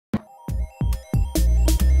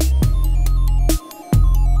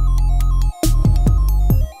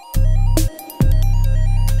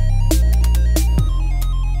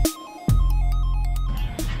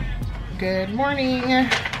Good morning.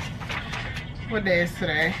 What day is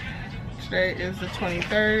today? Today is the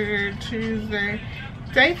 23rd, Tuesday,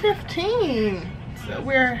 day 15. So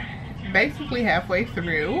we're basically halfway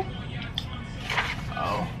through.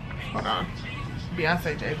 Oh, hold on.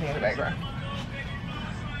 Beyonce JP in the background.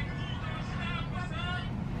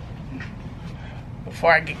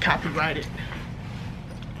 Before I get copyrighted.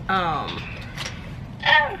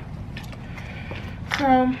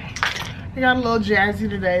 So I got a little jazzy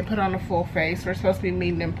today, put on a full face. We're supposed to be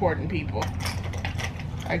meeting important people,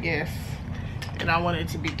 I guess, and I want it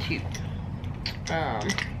to be cute.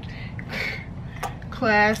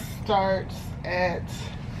 Class starts at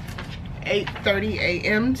 8:30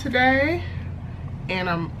 a.m. today, and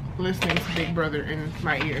I'm listening to Big Brother in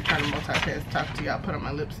my ear, trying to multitask, talk to y'all, put on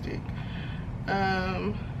my lipstick.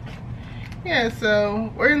 Yeah, so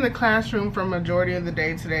we're in the classroom for majority of the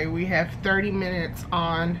day today. We have 30 minutes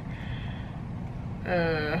on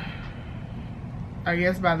I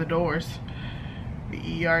guess by the doors, the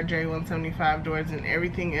ERJ 175 doors, and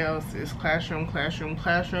everything else is classroom.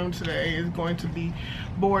 Today is going to be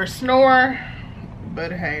bore snore,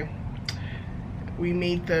 but hey, we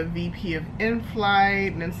meet the VP of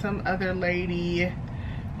in-flight and some other lady,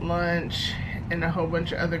 lunch, and a whole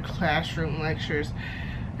bunch of other classroom lectures,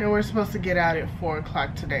 and we're supposed to get out at 4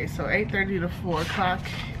 o'clock today. So 8:30 to 4 o'clock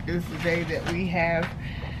is the day that we have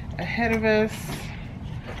ahead of us.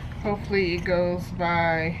 Hopefully it goes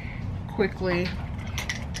by quickly.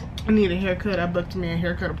 I need a haircut. I booked me a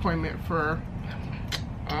haircut appointment for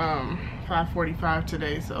 5:45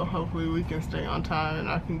 today, so hopefully we can stay on time and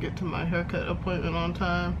I can get to my haircut appointment on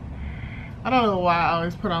time. I don't know why I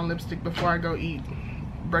always put on lipstick before I go eat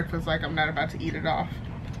breakfast, like I'm not about to eat it off.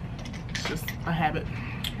 It's just a habit.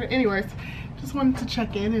 But anyways, just wanted to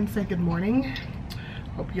check in and say good morning.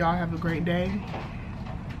 Hope y'all have a great day.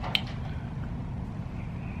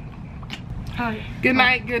 Hi. Good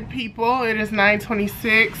night, good people. It is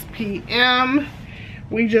 9:26 p.m.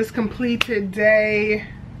 We just completed day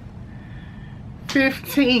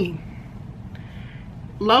 15.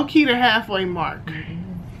 Low-key the halfway mark.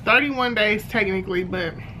 31 days technically,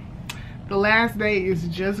 but the last day is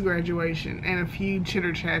just graduation and a few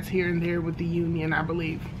chitter chats here and there with the union, I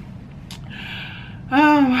believe.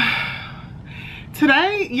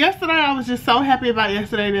 Yesterday I was just so happy about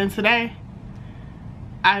yesterday. Then today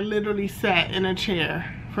I literally sat in a chair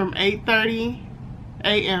from 8:30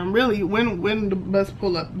 a.m. really when the bus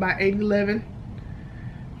pulled up, by 8:11,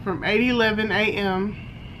 from 8:11 a.m.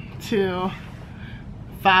 till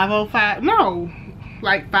 5:05, no,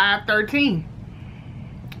 like 5:13.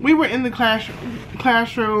 We were in the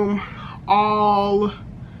classroom all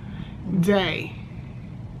day.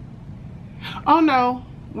 Oh no,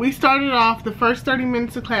 we started off the first 30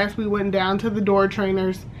 minutes of class. We went down to the door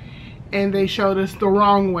trainers and they showed us the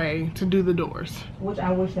wrong way to do the doors. Which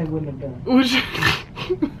I wish they wouldn't have done.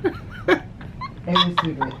 They were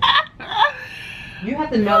stupid. You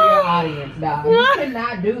have to know your audience, dog. You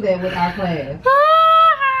cannot do that with our class.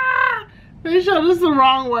 They showed us the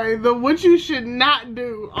wrong way, what you should not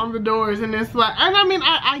do on the doors, and it's like, and I mean,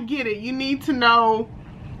 I get it. You need to know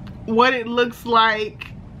what it looks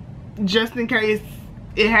like just in case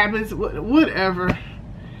it happens, whatever.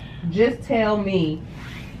 Just tell me,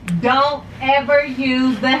 don't ever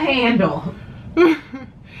use the handle.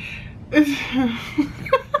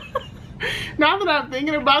 Now that I'm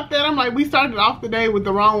thinking about that, I'm like, we started off the day with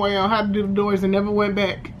the wrong way on how to do the doors and never went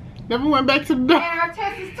back. Never went back to the door. And our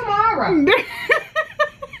test is tomorrow.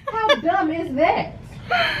 How dumb is that?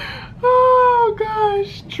 Oh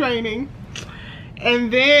gosh, training.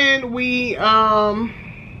 And then we, what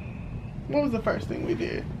was the first thing we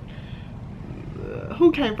did?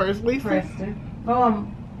 Who came first, Lisa? Preston.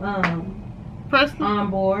 Preston? On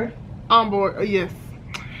board, yes.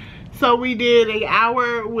 So we did an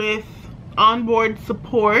hour with onboard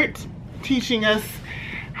support, teaching us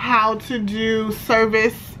how to do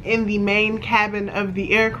service in the main cabin of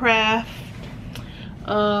the aircraft.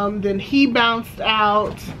 Then he bounced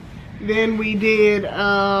out. Then we did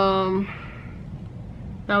that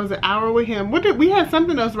was an hour with him. We had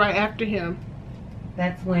something else right after him.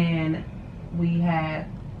 That's when we had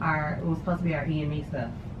it was supposed to be our EME stuff.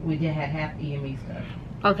 We did have half EME stuff.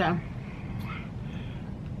 Okay.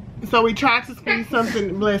 So we tried to squeeze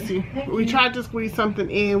something, bless you. We tried to squeeze something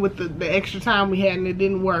in with the extra time we had, and it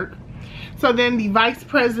didn't work. So then the vice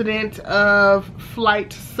president of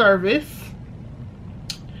flight service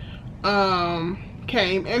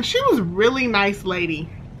came, and she was a really nice lady.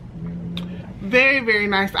 Very, very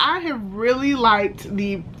nice. I have really liked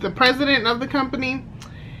the president of the company,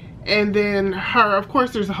 and then her. Of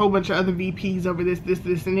course, there's a whole bunch of other VPs over this,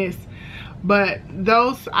 and this. But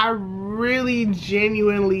those, I really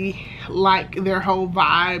genuinely like their whole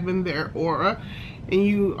vibe and their aura.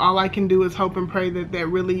 And all I can do is hope and pray that that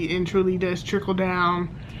really and truly does trickle down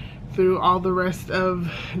through all the rest of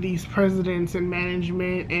these presidents and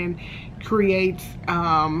management, and creates,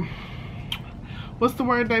 what's the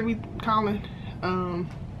word that we call it? I don't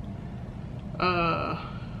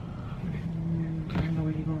know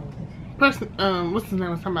where you're going with this. What's his name?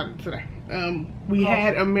 I was talking about it today. We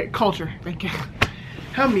had a culture. Thank you.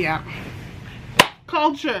 Help me out.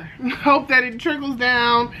 Culture. Hope that it trickles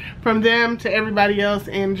down from them to everybody else,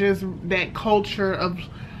 and just that culture of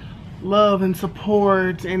love and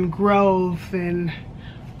support and growth and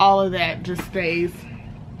all of that just stays.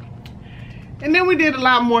 And then we did a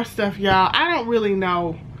lot more stuff, y'all. I don't really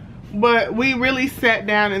know, but we really sat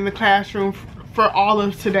down in the classroom for all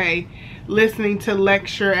of today, listening to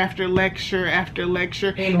lecture after lecture after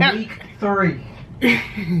lecture. In week 3.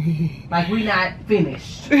 Like, we not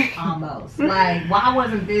finished almost. Like, why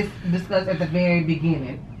wasn't this discussed at the very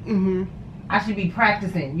beginning? I should be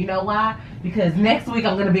practicing. You know why? Because next week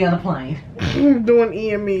I'm gonna be on a plane doing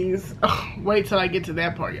EMEs. Oh, wait till I get to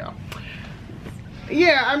that part, y'all.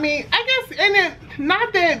 Yeah, I mean, I guess, and then,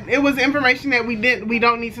 not that it was information that we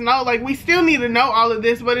don't need to know. Like, we still need to know all of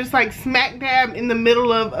this, but it's like smack dab in the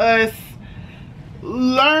middle of us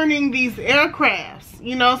learning these aircrafts,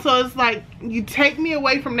 you know. So it's like, you take me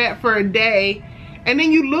away from that for a day, and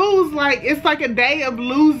then you lose, like, it's like a day of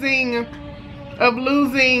losing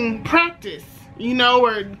practice, you know,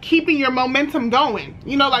 or keeping your momentum going.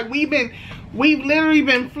 You know, like, we've literally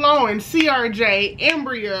been flowing CRJ,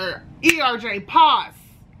 embryo, ERJ, pause.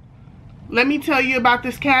 Let me tell you about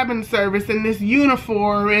this cabin service and this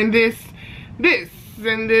uniform and this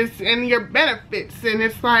and your benefits, and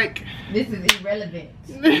it's like, this is irrelevant.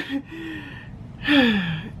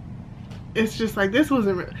 It's just like, this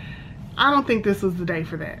wasn't, I don't think this was the day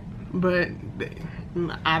for that, but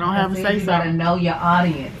I don't have to say so. You gotta know your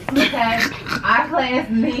audience, okay? Our class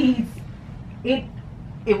needs it.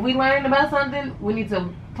 If we learn about something, we need to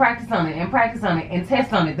practice on it and practice on it and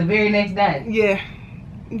test on it the very next day. Yeah.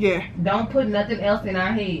 Don't put nothing else in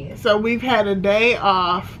our heads. So we've had a day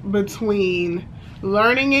off between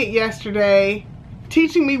learning it yesterday,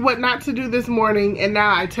 teaching me what not to do this morning, and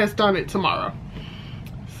now I test on it tomorrow.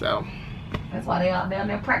 So that's why they all down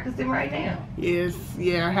there practicing right now. Yes,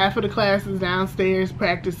 yeah. Half of the class is downstairs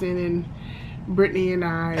practicing, and Brittany and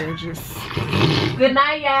I are just good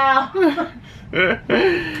night, y'all.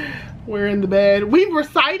 We're in the bed. We've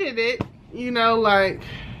recited it, you know, like,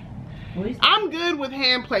 I'm good with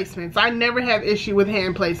hand placements. I never have issue with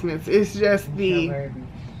hand placements. It's just the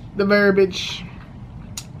verbiage.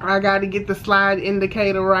 I got to get the slide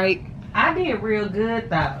indicator right. I did real good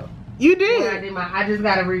though. You did. I just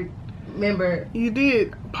got to remember. You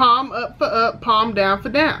did. Palm up for up, palm down for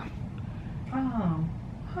down. Oh,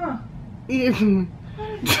 huh.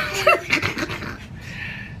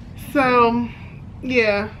 So,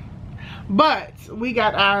 yeah. But we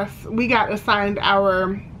got assigned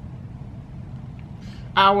our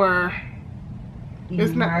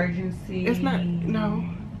emergency. It's not. No.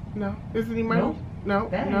 Is it emergency?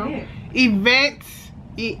 Nope. No. Event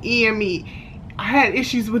EME. I had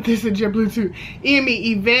issues with this at JetBlue too. EME,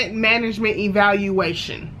 event management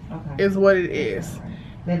evaluation. Okay. Is what it is. Right.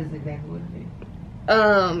 That is exactly what it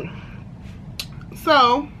is.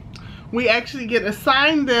 So we actually get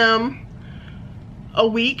assigned them a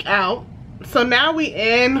week out. So now we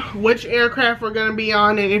in which aircraft we're gonna be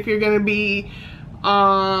on, and if you're gonna be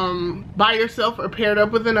by yourself or paired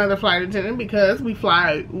up with another flight attendant, because we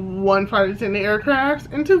fly 1 flight attendant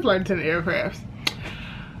aircraft and 2 flight attendant aircrafts.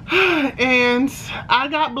 And I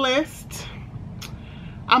got blessed.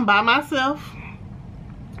 I'm by myself,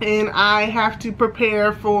 and I have to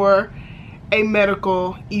prepare for a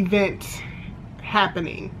medical event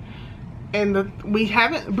happening. And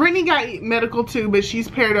Brittany got medical too, but she's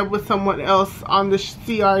paired up with someone else on the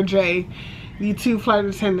CRJ, the 2 flight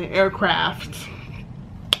attendant aircraft.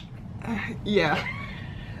 Yeah.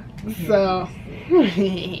 So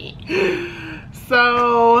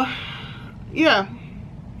yeah.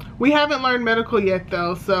 We haven't learned medical yet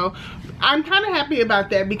though, so I'm kind of happy about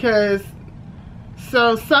that, because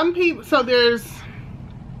some people,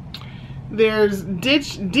 there's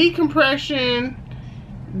decompression,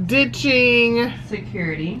 ditching,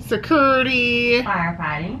 security,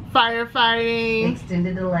 firefighting,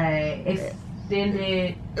 extended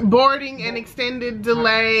boarding and extended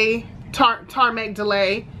delay, tarmac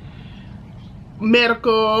delay,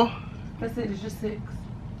 medical. That's it. It's just 6.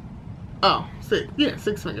 Oh, 6. Yeah,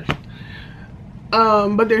 6 fingers.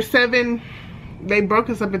 But there's 7 they broke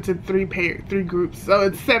us up into three groups, so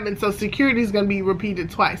it's 7. So security is going to be repeated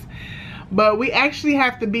twice. But we actually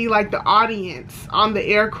have to be like the audience on the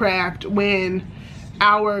aircraft when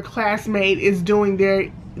our classmate is doing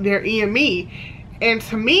their EME. And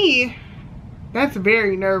to me, that's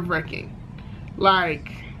very nerve-wracking.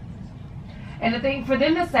 Like, and the thing for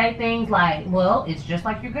them to say things like, well, it's just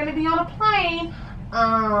like you're going to be on a plane.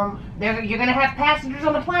 You're going to have passengers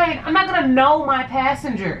on the plane. I'm not going to know my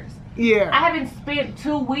passengers. Yeah. I haven't spent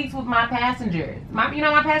 2 weeks with my passengers. My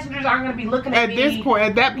passengers aren't going to be looking at me.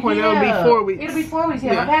 At that point, it'll be 4 weeks. It'll be 4 weeks.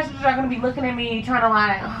 Yeah, my passengers are going to be looking at me, trying to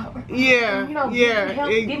like,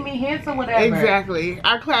 give me hints or whatever. Exactly.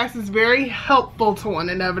 Our class is very helpful to one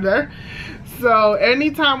another. So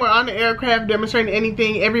anytime we're on the aircraft demonstrating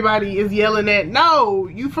anything, everybody is yelling at, no,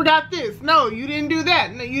 you forgot this. No, you didn't do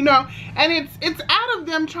that. You know, and it's out of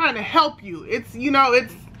them trying to help you. It's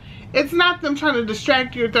not them trying to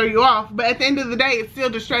distract you or throw you off, but at the end of the day, it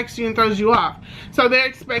still distracts you and throws you off. So they're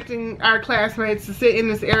expecting our classmates to sit in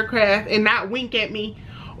this aircraft and not wink at me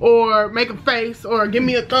or make a face or give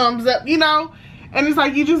me a thumbs up, you know? And it's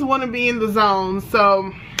like, you just want to be in the zone.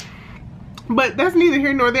 So, but that's neither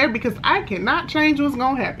here nor there because I cannot change what's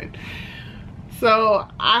going to happen. So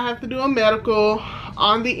I have to do a medical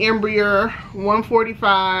on the Embraer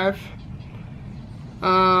 145.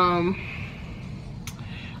 I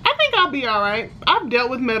think I'll be alright. I've dealt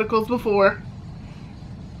with medicals before.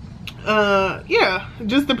 Yeah,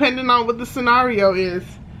 just depending on what the scenario is.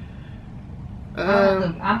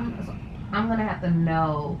 I'm gonna have to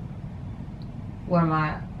know where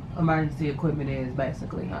my emergency equipment is,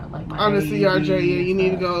 basically. Like my on the CRJ, yeah, you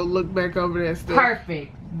need to stuff. go look back over that stuff.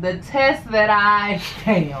 Perfect. The test that I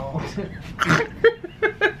failed.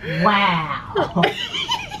 Wow.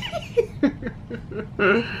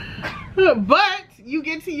 But you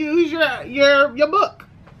get to use your book,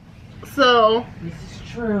 so this is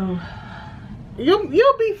true.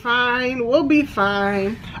 You'll be fine. We'll be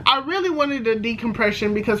fine. I really wanted a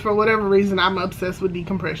decompression because for whatever reason I'm obsessed with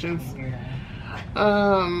decompressions.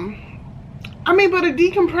 I mean, but a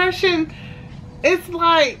decompression, it's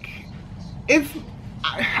like,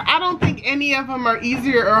 I don't think any of them are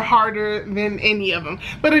easier or harder than any of them,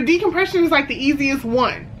 but a decompression is like the easiest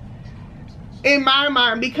one in my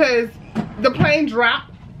mind because the plane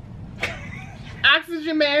drops,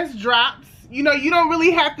 oxygen mask drops. You know, you don't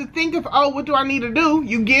really have to think of, oh, what do I need to do?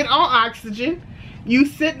 You get on oxygen, you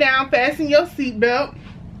sit down, fasten your seatbelt,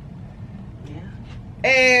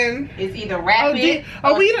 and it's either rapid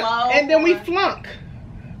or slow, and then we flunk.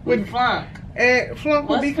 We flunk. And flunk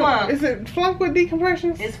with decompression. Is it flunk with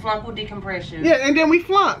decompressions? It's flunk with decompression. Yeah, and then we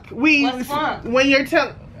flunk. What's flunk? When you're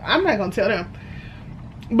I'm not gonna tell them.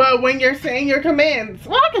 But when you're saying your commands,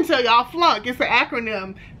 well, I can tell y'all flunk. It's an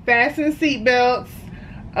acronym. Fasten seatbelts.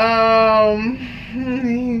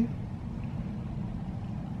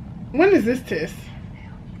 When is this test?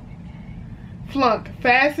 Flunk.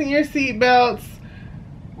 Fasten your seatbelts.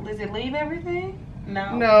 Does it leave everything?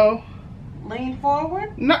 No. No. Lean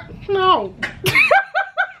forward? No. No.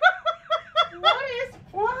 What is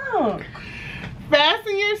flunk?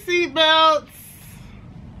 Fasten your seatbelts.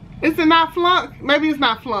 Is it not flunk? Maybe it's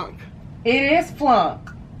not flunk. It is flunk.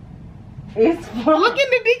 It's flunk. Look in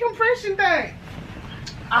the decompression thing.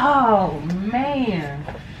 Oh, man.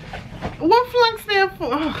 What flunk stand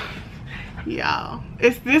for? Y'all,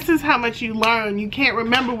 this is how much you learn. You can't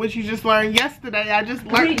remember what you just learned yesterday. I just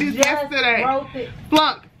learned this yesterday. Wrote it.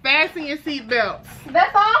 Flunk. Fasten your seatbelts.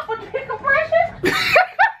 That's all for decompression? The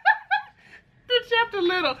chapter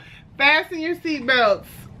little. Fasten your seatbelts.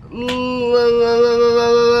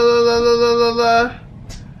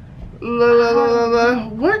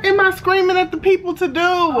 What am I screaming at the people to do?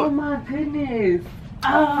 Oh my goodness.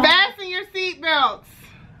 Fasten your seatbelts.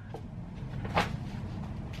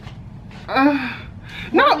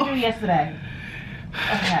 No. What did we do yesterday?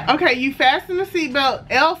 Okay, you fasten the seatbelt.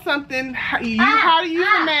 L something. How to use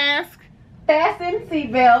a mask. Fasten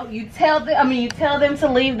seatbelt. You tell them to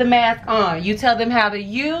leave the mask on. You tell them how to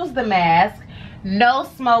use the mask. No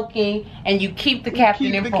smoking, and you keep the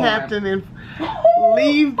captain informed.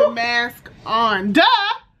 Leave the mask on. Duh.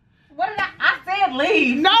 What did I said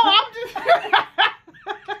leave. No, I'm just.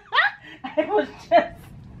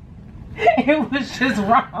 It was just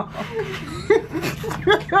wrong.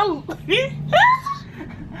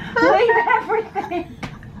 Leave everything.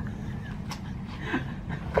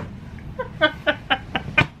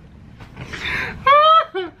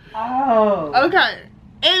 Oh. Okay.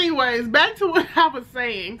 Anyways, back to what I was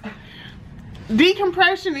saying.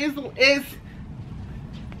 Decompression is,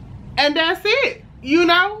 and that's it. You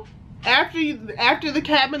know, after the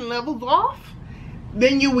cabin levels off,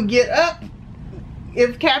 then you would get up,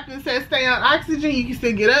 If captain says stay on oxygen, you can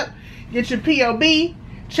still get up, get your POB,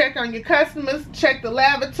 check on your customers, check the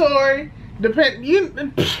lavatory. So, you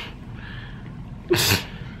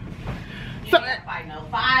ain't fight no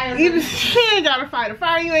fires. You ain't gotta fight a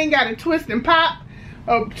fire. You ain't gotta twist and pop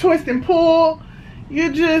or twist and pull.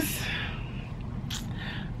 You just,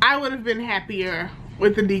 I would have been happier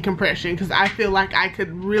with the decompression because I feel like I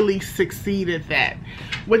could really succeed at that.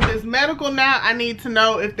 With this medical now, I need to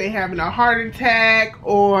know if they having a heart attack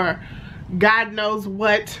or God knows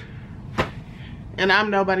what. And I'm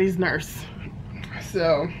nobody's nurse.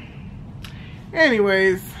 So,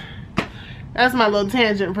 anyways, that's my little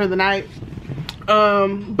tangent for the night.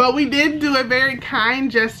 But we did do a very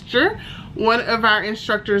kind gesture. One of our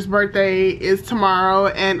instructors' birthday is tomorrow,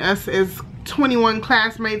 and us as 21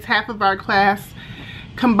 classmates, half of our class,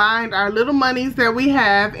 combined our little monies that we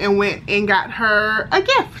have and went and got her a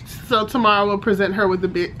gift. So tomorrow we'll present her with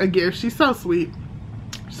a gift. She's so sweet.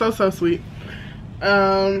 So sweet.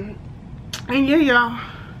 And yeah, y'all,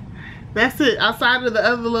 that's it. Outside of the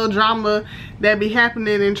other little drama that be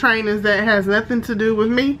happening in trainings that has nothing to do with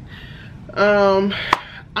me, I'm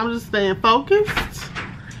just staying focused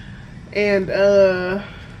and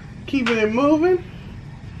keeping it moving.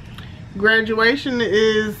 Graduation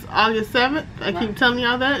is August 7th. I keep telling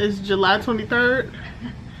y'all that. It's July 23rd.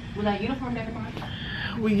 We got uniform day tomorrow.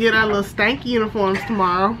 We get our little stanky uniforms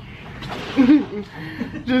tomorrow.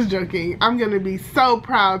 Just joking. I'm gonna be so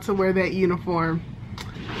proud to wear that uniform.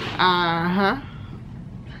 As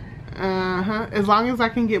long as I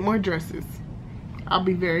can get more dresses, I'll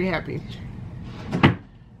be very happy.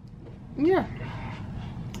 Yeah,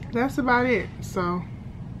 that's about it. So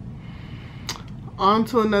on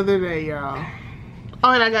to another day, y'all.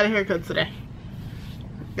 Oh, and I got a haircut today.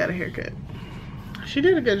 Got a haircut. She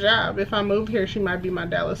did a good job. If I move here, she might be my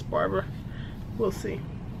Dallas barber. We'll see.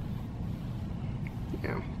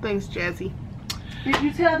 Yeah, thanks, Jazzy. Did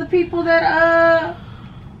you tell the people that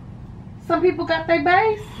some people got their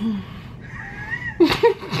base?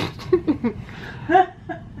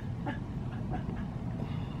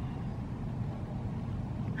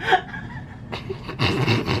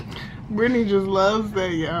 Brittany just loves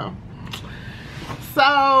that, y'all.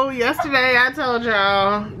 So yesterday I told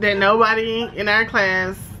y'all that nobody in our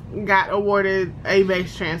class got awarded a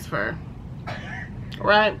base transfer,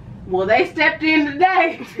 right? Well, they stepped in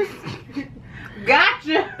today.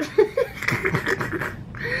 Gotcha.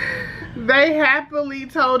 They happily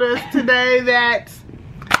told us today that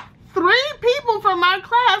 3 people from our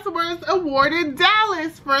class was awarded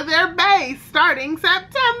Dallas for their base starting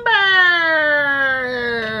September.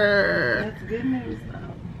 That's good news,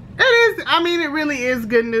 though. It is. I mean, it really is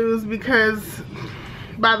good news because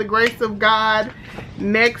by the grace of God,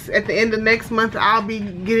 at the end of next month, I'll be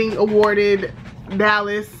getting awarded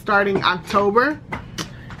Dallas starting October.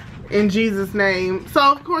 In Jesus' name. So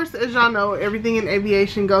of course, as y'all know, everything in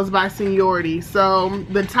aviation goes by seniority. So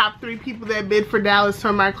the top 3 people that bid for Dallas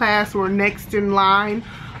from my class were next in line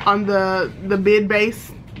on the bid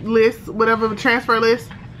base list, whatever, transfer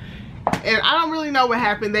list. And I don't really know what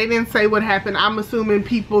happened. They didn't say what happened. I'm assuming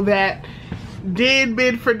people that did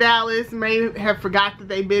bid for Dallas may have forgot that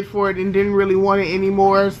they bid for it and didn't really want it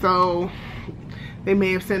anymore. So they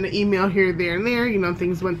may have sent an email here, there, and there. You know,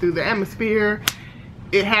 things went through the atmosphere.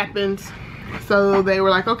 It happened. So they were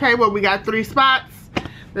like, okay, well, we got 3 spots.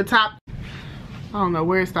 The top, I don't know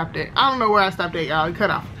where it stopped at. I don't know where I stopped at, y'all. It cut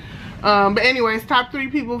off. But anyways, top 3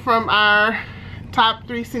 people from our top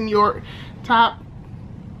 3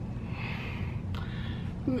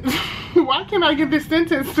 why can't I get this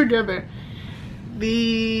sentence together?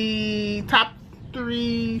 The top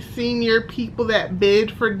 3 senior people that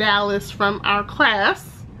bid for Dallas from our class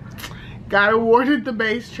got awarded the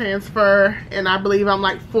base transfer, and I believe I'm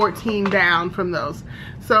like 14 down from those.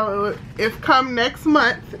 So if come next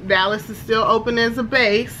month, Dallas is still open as a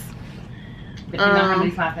base. Depending on how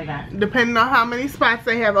many spots they got. Depending on how many spots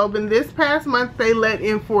they have open. This past month, they let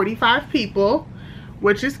in 45 people,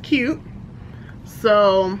 which is cute.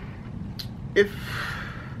 So if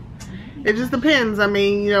it just depends. I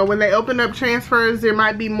mean, you know, when they open up transfers, there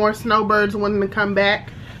might be more snowbirds wanting to come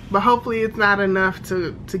back. But hopefully it's not enough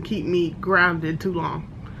to keep me grounded too long.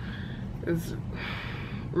 It's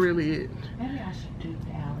really it. Maybe I should do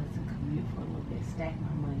Dallas and commute for a little bit, stack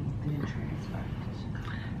my money, then transfer.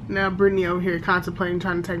 Now Brittany over here contemplating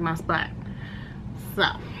trying to take my spot. So,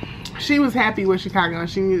 she was happy with Chicago and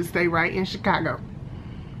she needed to stay right in Chicago.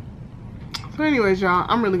 So anyways, y'all,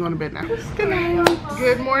 I'm really going to bed now. Good night.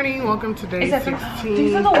 Good morning. Welcome to day 16.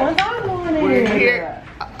 These are the ones I wanted. We're here.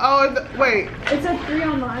 Oh, wait. It said 3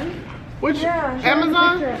 online. Which? Yeah,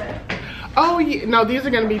 Amazon? Of it. Oh, yeah. No, these are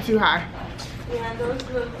going to be too high. Yeah, those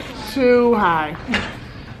look too high.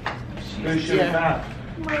 yeah.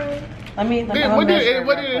 Let me what did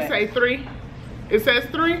it say? 3? It says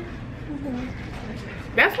 3? Mm-hmm.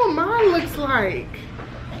 That's what mine looks like.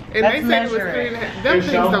 And they said it was 3.5. Them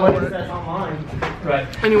things don't work.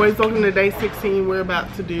 Right. Anyways, welcome to day 16. We're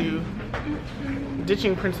about to do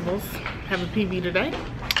ditching principles. Have a PB today.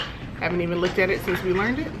 Haven't even looked at it since we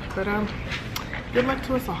learned it, but good luck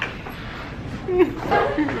to us all.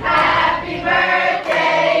 Happy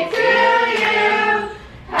birthday to you.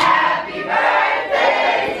 Happy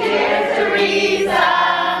birthday, dear Teresa.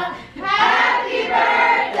 Happy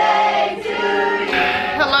birthday to you.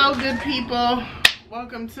 Hello, good people.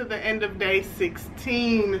 Welcome to the end of day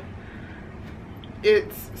 16.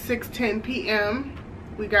 It's 6:10 p.m.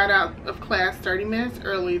 We got out of class 30 minutes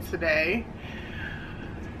early today.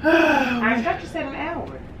 I thought you said an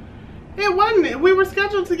hour. It wasn't. We were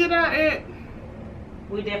scheduled to get out at...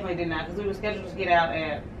 We definitely did not, because we were scheduled to get out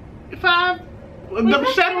at 5.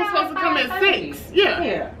 The shuttle was supposed to come at 6.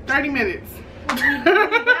 Yeah. 30 minutes. We got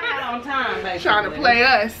out on time, basically. Trying to play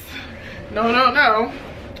us. No.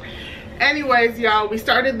 Anyways, y'all, we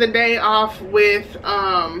started the day off with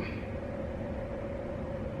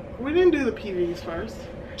we didn't do the PVs first.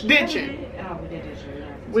 Ditching. Oh, we did ditching.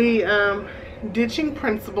 We ditching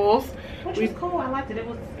principles. Which was cool. I liked it. It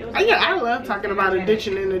was yeah, I love talking about a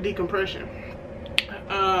ditching and a decompression.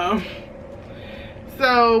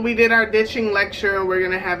 So we did our ditching lecture, and we're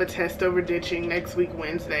gonna have a test over ditching next week,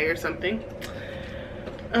 Wednesday or something.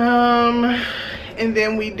 And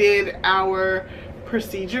then we did our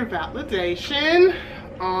procedure validation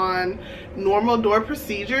on normal door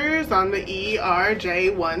procedures on the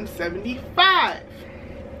ERJ 175.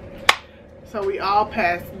 So we all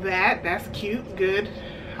passed that. That's cute. Good.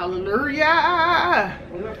 Hallelujah.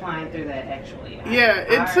 We were flying through that, actually. Yeah,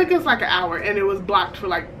 it took us like an hour, and it was blocked for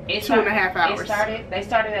like 2.5 hours. They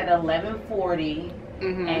started at 11:40,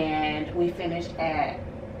 and we finished at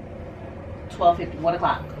 12:50, 1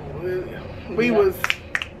 o'clock. We was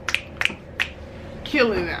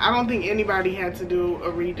killing it. I don't think anybody had to do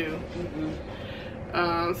a redo.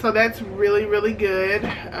 So that's really, really good,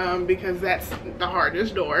 because that's the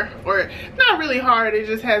hardest door. Or not really hard, it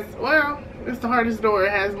just has, well, it's the hardest door. It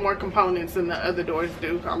has more components than the other doors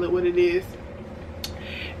do. Call it what it is.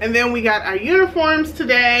 And then we got our uniforms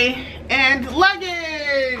today and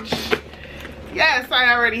luggage. Yes,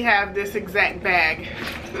 I already have this exact bag.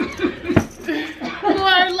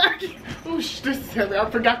 More luggage. Oh, this is heavy. I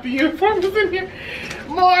forgot the uniform was in here.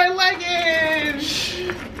 More luggage.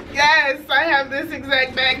 Yes, I have this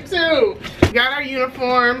exact bag too. Got our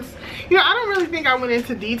uniforms. You know, I don't really think I went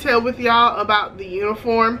into detail with y'all about the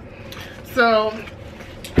uniform. So,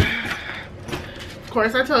 of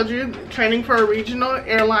course, I told you, training for a regional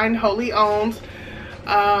airline wholly owned.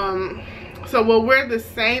 So we'll wear the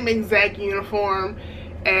same exact uniform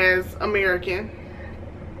as American.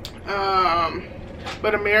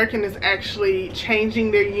 But American is actually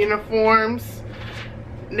changing their uniforms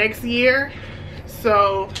next year.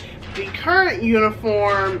 So the current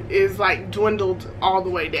uniform is like dwindled all the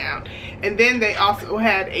way down. And then they also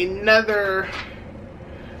had another,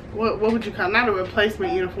 what would you call it? Not a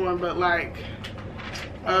replacement uniform, but like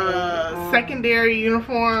secondary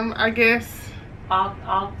uniform, I guess.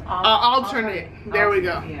 Alternate. There we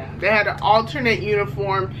go. Yeah. They had an alternate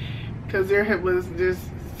uniform because there was just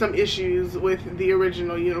some issues with the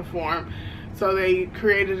original uniform. So they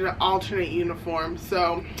created an alternate uniform.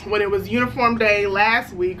 So when it was uniform day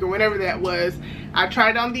last week or whenever that was, I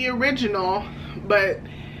tried on the original, but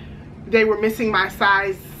they were missing my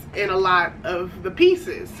size in a lot of the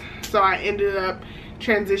pieces. So I ended up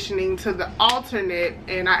transitioning to the alternate,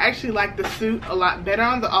 and I actually like the suit a lot better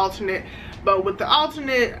on the alternate. But with the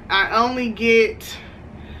alternate, I only get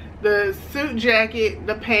the suit jacket,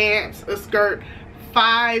 the pants, a skirt,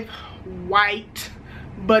 5 white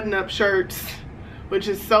button-up shirts, which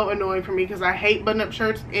is so annoying for me because I hate button-up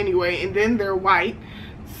shirts anyway, and then they're white.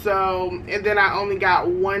 So, and then I only got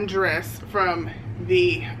 1 dress from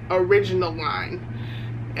the original line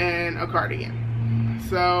and a cardigan.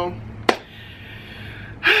 So,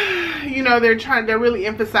 you know, they're really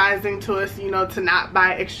emphasizing to us, you know, to not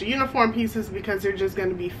buy extra uniform pieces because they're just going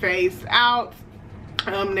to be phased out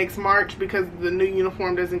next March, because the new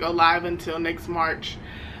uniform doesn't go live until next March.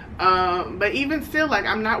 But even still, like,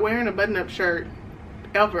 I'm not wearing a button-up shirt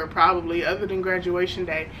ever, probably, other than graduation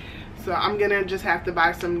day. So I'm gonna just have to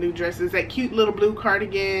buy some new dresses. That cute little blue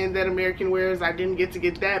cardigan that American wears, I didn't get to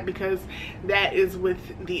get that because that is with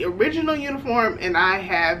the original uniform and I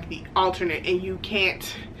have the alternate, and you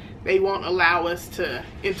can't, they won't allow us to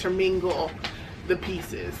intermingle the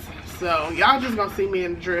pieces. So y'all just gonna see me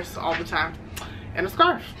in a dress all the time. and a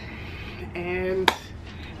scarf. And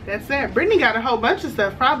that's that. Brittany got a whole bunch of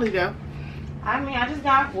stuff probably though. I mean, I just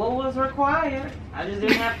got what was required. I just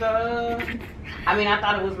didn't have to. I mean, I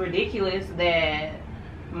thought it was ridiculous that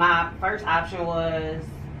my first option was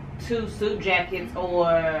 2 suit jackets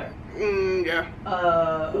or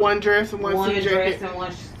one dress and one suit jacket. And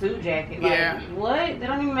one suit jacket. Like, yeah. What? That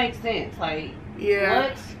don't even make sense. Like, yeah.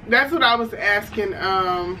 What? That's what I was asking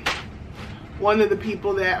one of the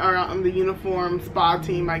people that are on the uniform spa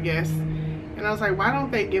team, I guess. And I was like, why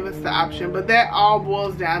don't they give us the option? But that all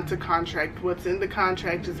boils down to contract. What's in the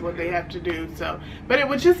contract is what they have to do. So, but it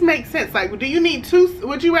would just make sense. Like, do you need 2?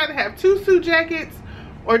 Would you rather have 2 suit jackets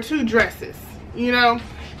or 2 dresses? You know,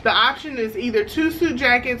 the option is either 2 suit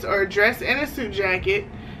jackets or a dress and a suit jacket,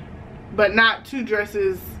 but not 2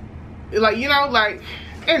 dresses. Like, you know, like,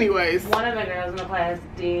 anyways. One of the girls in the class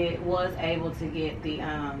was able to get the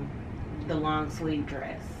long sleeve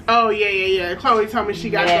dress. Oh yeah. Chloe told me she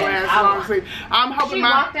got the last long sleeve. I'm hoping she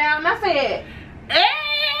walked out and I said, hey!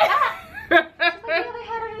 She's like, yeah, they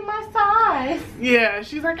had it in my size. Yeah,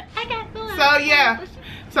 she's like, I got the last. So yeah,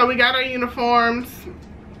 so we got our uniforms.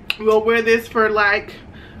 We'll wear this for like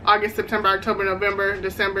August, September, October, November,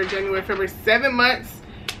 December, January, February, 7 months,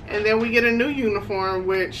 and then we get a new uniform,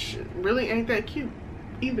 which really ain't that cute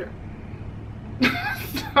either.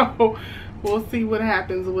 So we'll see what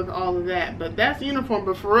happens with all of that. But that's uniform.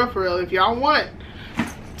 But for real, if y'all want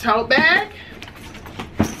tote bag,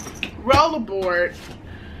 rollerboard,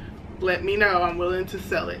 let me know. I'm willing to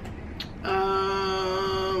sell it.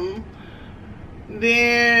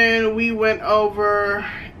 Then we went over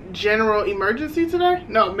general emergency today.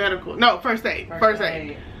 No, medical. No, first aid. First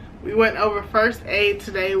aid. We went over first aid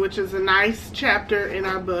today, which is a nice chapter in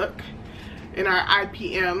our book, in our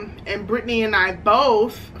IPM. And Brittany and I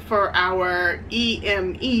both, for our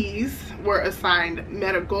EMEs, were assigned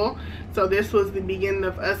medical. So this was the beginning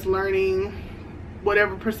of us learning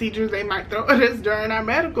whatever procedures they might throw at us during our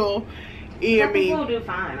medical EME. People do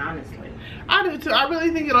fine, honestly. I do too. I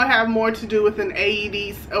really think it'll have more to do with an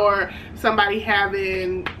AED or somebody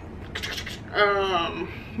having,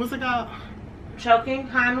 what's it called? Choking?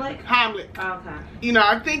 Heimlich? Heimlich. Okay. You know,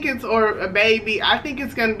 I think it's, or a baby. I think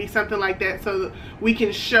it's going to be something like that so that we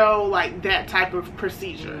can show like that type of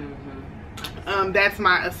procedure. Mm-hmm. That's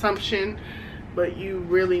my assumption, but you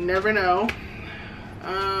really never know.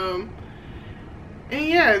 And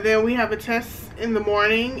yeah, then we have a test in the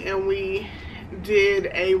morning and we did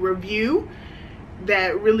a review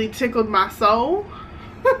that really tickled my soul.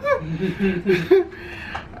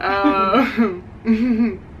 The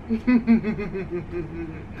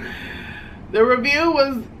review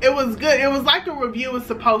was good. It was like a review was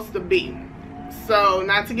supposed to be. So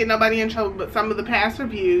not to get nobody in trouble, but some of the past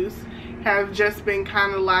reviews have just been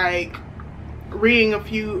kind of like reading a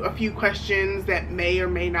few questions that may or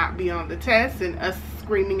may not be on the test and us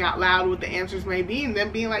screaming out loud what the answers may be and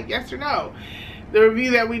then being like yes or no. The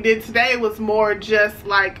review that we did today was more just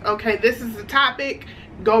like, okay, this is the topic,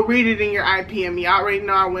 go read it in your IPM. You already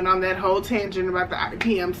know I went on that whole tangent about the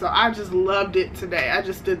IPM, so I just loved it today. I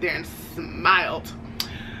just stood there and smiled.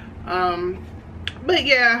 But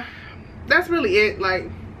yeah, that's really it.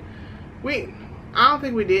 Like, I don't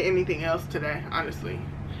think we did anything else today, honestly.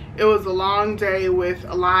 It was a long day with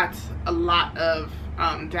a lot of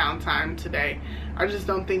downtime today. I just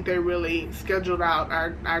don't think they really scheduled out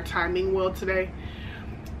our timing well today.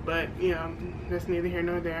 But, you know, that's neither here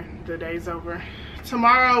nor there. The day's over.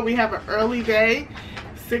 Tomorrow we have an early day,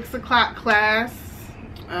 6 o'clock class.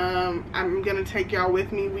 I'm going to take y'all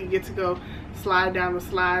with me. We get to go slide down the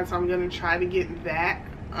slides. So I'm going to try to get that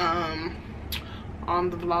on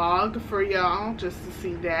the vlog for y'all just to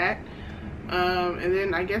see that. And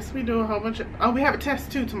then I guess we do a whole bunch of, oh, we have a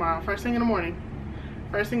test too tomorrow, first thing in the morning.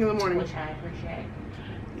 Which I appreciate.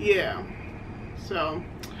 Yeah. So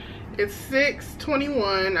it's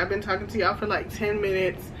 6:21. I've been talking to y'all for like 10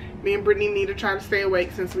 minutes. Me and Brittany need to try to stay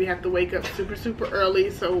awake since we have to wake up super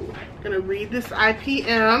early. So I'm gonna read this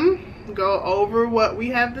IPM, go over what we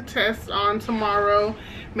have the test on tomorrow,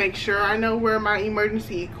 make sure I know where my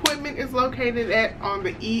emergency equipment is located at on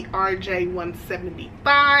the ERJ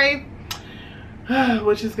 175,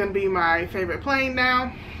 which is gonna be my favorite plane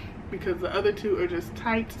now, because the other two are just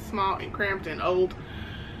tight, small, and cramped and old.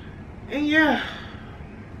 And yeah,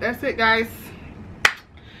 that's it, guys.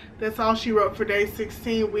 That's all she wrote for day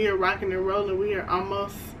 16. We are rocking and rolling. We are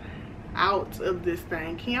almost out of this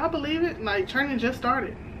thing. Can y'all believe it? Like, training just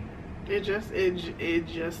started. It just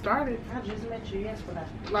started. I just met you yesterday.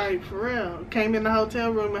 Like, for real. Came in the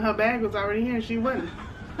hotel room and her bag was already here and she wasn't.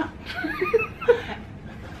 I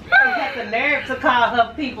had the nerve to call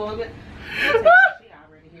her people. She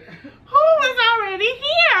already here. Oh, is already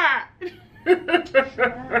here.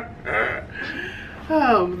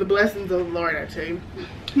 Oh, the blessings of the Lord, I tell you.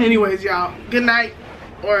 Anyways, y'all, good night,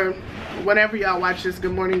 or whenever y'all watch this,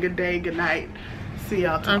 good morning, good day, good night. See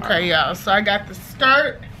y'all tomorrow. Okay, y'all, so I got the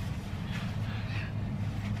skirt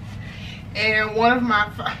and one of my,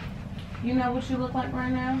 you know what you look like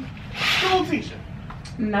right now? school teacher.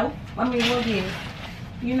 Nope. I mean, what is?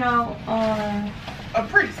 You know, a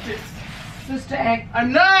priestess. Sister Act. A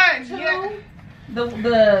nun. Two? Yeah. The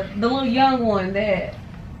little young one that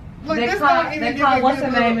Look, they caught what's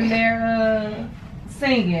her name in there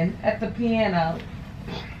singing at the piano.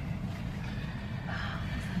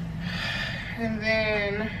 And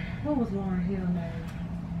then What was Lauryn Hill name?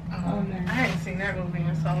 I hadn't seen that movie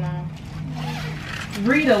in so long.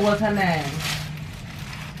 Rita was her name.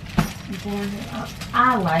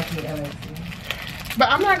 I like it, Alexia. But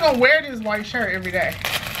I'm not gonna wear this white shirt every day.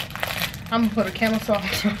 I'm gonna put a camisole on.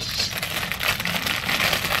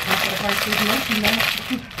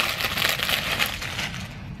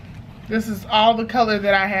 This is all the color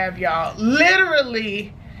that I have, y'all.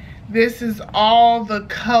 Literally, this is all the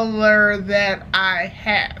color that I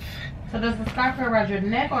have. So does the scarf go around your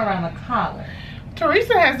neck or around the collar?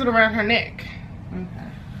 Teresa has it around her neck. Okay.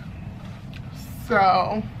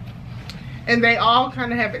 So, and they all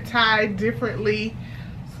kind of have it tied differently.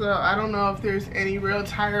 So I don't know if there's any real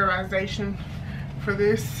tierization for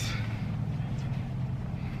this.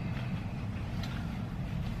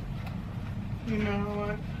 You know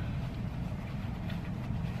what?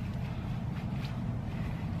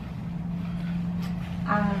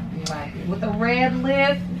 I like it. With a red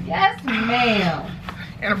lip? Yes, ma'am.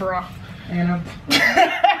 And a bra. And a...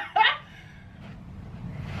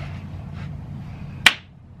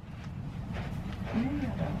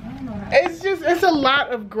 It's a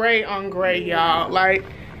lot of gray on gray, y'all. Like,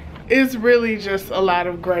 it's really just a lot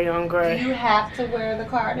of gray on gray. Do you have to wear the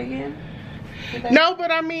cardigan? No,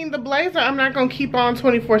 but I mean the blazer I'm not gonna keep on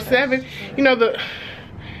 24/7. You know, the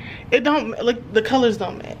colors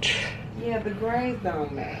don't match. Yeah, the grays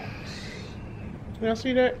don't match. Y'all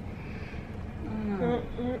see that?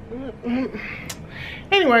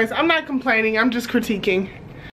 Anyways, I'm not complaining, I'm just critiquing.